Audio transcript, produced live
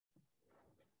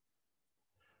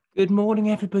Good morning,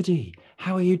 everybody.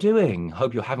 How are you doing?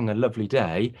 Hope you're having a lovely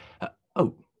day.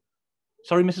 Oh,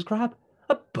 sorry, Mrs. Crab.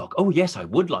 A book? Oh, yes, I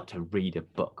would like to read a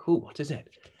book. Oh, what is it?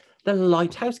 The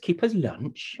Lighthouse Keeper's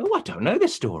Lunch? Oh, I don't know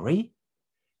this story.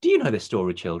 Do you know this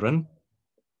story, children?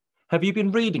 Have you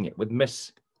been reading it with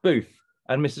Miss Booth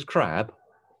and Mrs. Crab?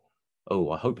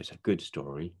 Oh, I hope it's a good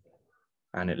story.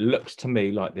 And it looks to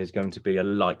me like there's going to be a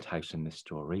lighthouse in this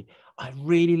story. I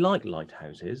really like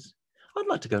lighthouses. I'd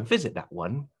like to go and visit that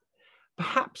one.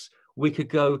 Perhaps we could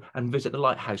go and visit the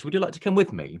lighthouse. Would you like to come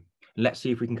with me? Let's see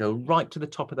if we can go right to the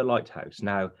top of the lighthouse.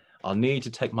 Now, I'll need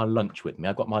to take my lunch with me.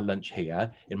 I've got my lunch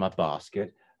here in my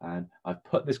basket, and I've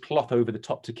put this cloth over the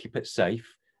top to keep it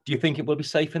safe. Do you think it will be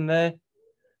safe in there?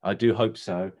 I do hope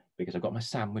so, because I've got my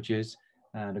sandwiches,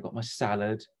 and I've got my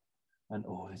salad, and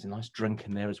oh, there's a nice drink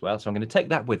in there as well. So I'm going to take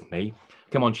that with me.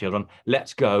 Come on, children,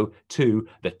 let's go to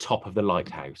the top of the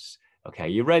lighthouse. Okay,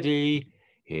 you ready?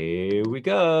 Here we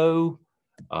go.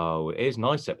 Oh, it is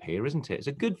nice up here, isn't it? It's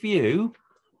a good view.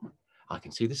 I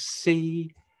can see the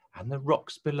sea and the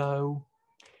rocks below.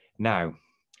 Now,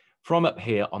 from up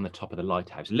here on the top of the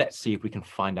lighthouse, let's see if we can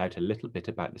find out a little bit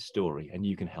about the story, and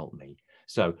you can help me.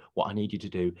 So what I need you to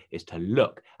do is to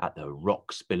look at the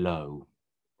rocks below,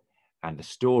 and the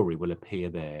story will appear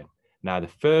there. Now, the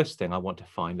first thing I want to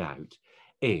find out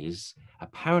is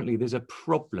apparently there's a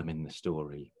problem in the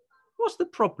story. What's the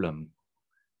problem?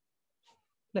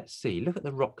 Let's see. Look at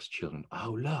the rocks, children.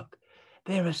 Oh, look.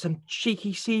 There are some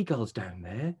cheeky seagulls down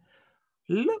there.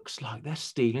 Looks like they're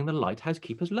stealing the lighthouse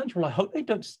keeper's lunch. Well, I hope they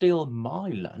don't steal my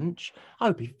lunch. I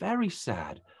would be very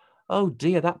sad. Oh,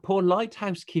 dear, that poor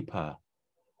lighthouse keeper.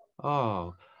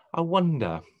 Oh, I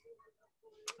wonder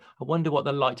what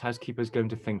the lighthouse keeper is going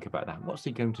to think about that. What's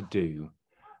he going to do?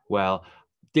 Well,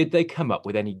 did they come up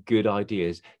with any good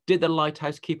ideas? Did the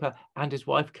lighthouse keeper and his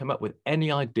wife come up with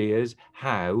any ideas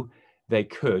how they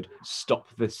could stop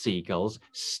the seagulls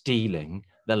stealing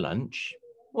the lunch?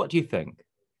 What do you think?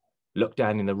 Look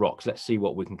down in the rocks. Let's see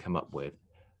what we can come up with.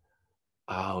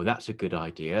 Oh, that's a good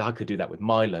idea. I could do that with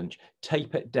my lunch.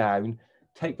 Tape it down,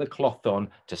 tape the cloth on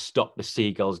to stop the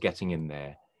seagulls getting in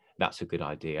there. That's a good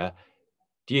idea.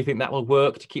 Do you think that will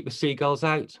work to keep the seagulls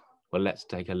out? Well, let's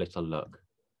take a little look.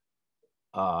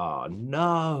 Oh,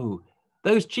 no.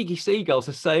 Those cheeky seagulls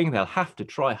are saying they'll have to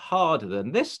try harder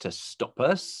than this to stop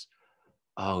us.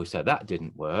 Oh, so that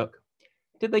didn't work.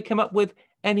 Did they come up with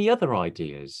any other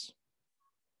ideas?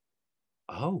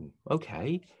 Oh,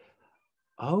 okay.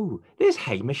 Oh, there's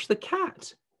Hamish the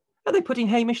cat. Are they putting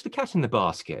Hamish the cat in the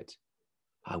basket?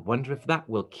 I wonder if that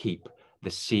will keep the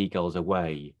seagulls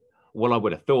away. Well, I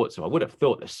would have thought so. I would have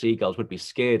thought the seagulls would be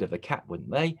scared of the cat,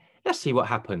 wouldn't they? Let's see what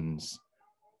happens.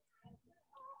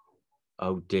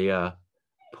 Oh dear,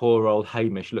 poor old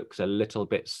Hamish looks a little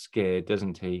bit scared,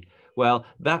 doesn't he? Well,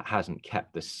 that hasn't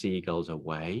kept the seagulls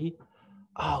away.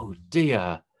 Oh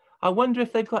dear, I wonder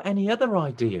if they've got any other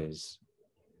ideas.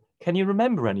 Can you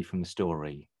remember any from the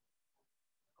story?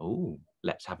 Oh,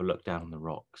 let's have a look down on the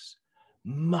rocks.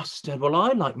 Mustard. Well, I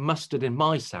like mustard in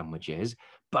my sandwiches,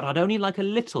 but I'd only like a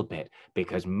little bit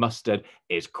because mustard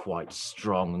is quite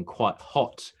strong and quite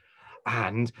hot,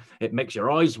 and it makes your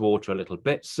eyes water a little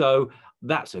bit. So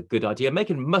that's a good idea.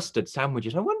 Making mustard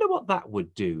sandwiches. I wonder what that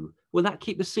would do. Will that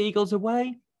keep the seagulls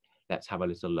away? Let's have a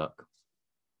little look.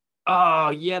 Oh,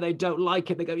 yeah, they don't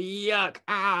like it. They go, yuck,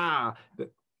 ah.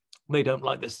 They don't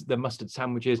like this, the mustard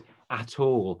sandwiches at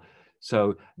all.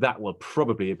 So that will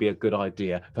probably be a good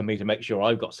idea for me to make sure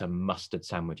I've got some mustard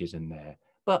sandwiches in there.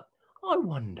 But I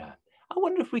wonder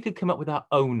if we could come up with our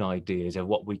own ideas of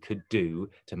what we could do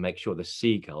to make sure the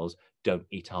seagulls don't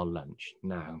eat our lunch.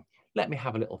 Now, let me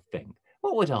have a little think.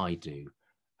 What would I do?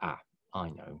 Ah, I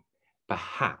know.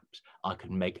 Perhaps I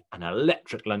could make an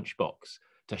electric lunchbox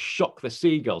to shock the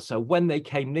seagulls. So when they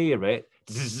came near it,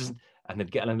 zzz, and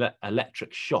they'd get an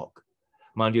electric shock.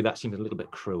 Mind you, that seems a little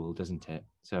bit cruel, doesn't it?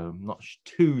 So I'm not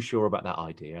too sure about that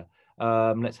idea.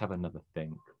 Let's have another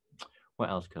think. What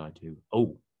else could I do?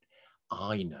 Oh,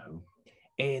 I know.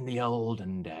 In the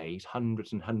olden days,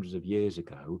 hundreds and hundreds of years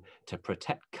ago, to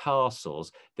protect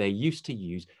castles, they used to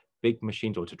use big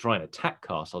machines, or to try and attack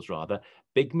castles rather,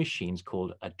 big machines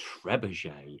called a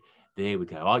trebuchet. There we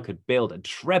go. I could build a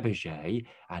trebuchet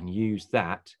and use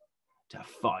that to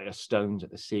fire stones at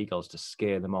the seagulls to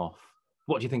scare them off.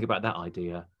 What do you think about that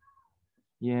idea?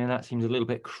 Yeah, that seems a little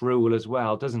bit cruel as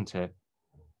well, doesn't it?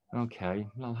 Okay,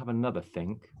 I'll have another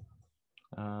think.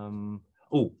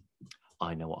 Oh,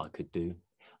 I know what I could do.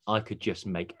 I could just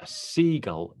make a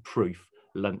seagull-proof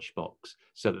lunchbox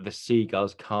so that the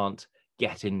seagulls can't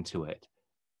get into it.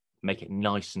 Make it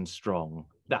nice and strong.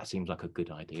 That seems like a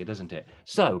good idea, doesn't it?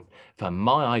 So for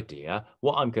my idea,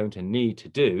 what I'm going to need to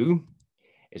do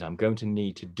is I'm going to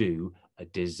need to do a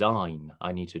design.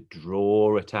 I need to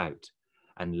draw it out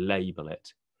and label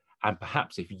it. And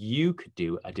perhaps if you could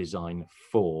do a design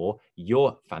for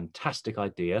your fantastic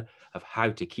idea of how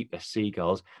to keep the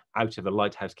seagulls out of the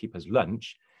lighthouse keeper's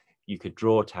lunch, you could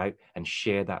draw it out and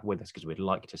share that with us because we'd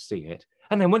like to see it.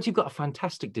 And then once you've got a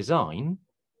fantastic design,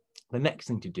 the next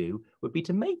thing to do would be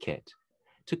to make it,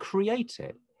 to create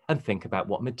it, and think about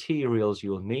what materials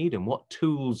you'll need and what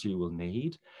tools you will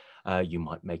need. You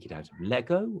might make it out of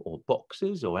Lego or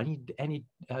boxes or any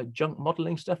junk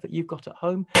modeling stuff that you've got at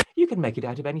home. You can make it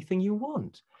out of anything you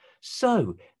want.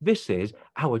 So this is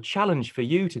our challenge for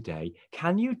you today.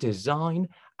 Can you design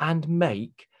and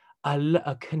make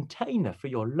a container for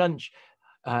your lunch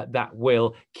that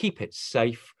will keep it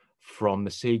safe from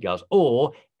the seagulls,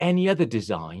 or any other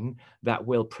design that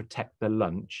will protect the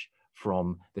lunch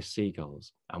from the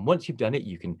seagulls? And once you've done it,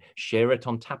 you can share it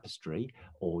on Tapestry,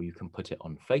 or you can put it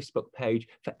on Facebook page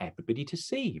for everybody to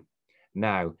see.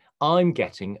 Now, I'm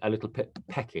getting a little bit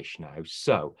peckish now,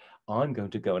 so I'm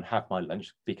going to go and have my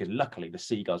lunch because luckily the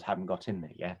seagulls haven't got in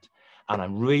there yet. And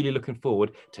I'm really looking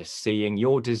forward to seeing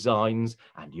your designs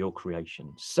and your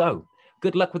creations. So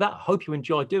good luck with that. I hope you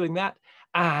enjoy doing that,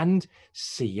 and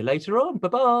see you later on.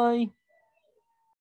 Bye-bye.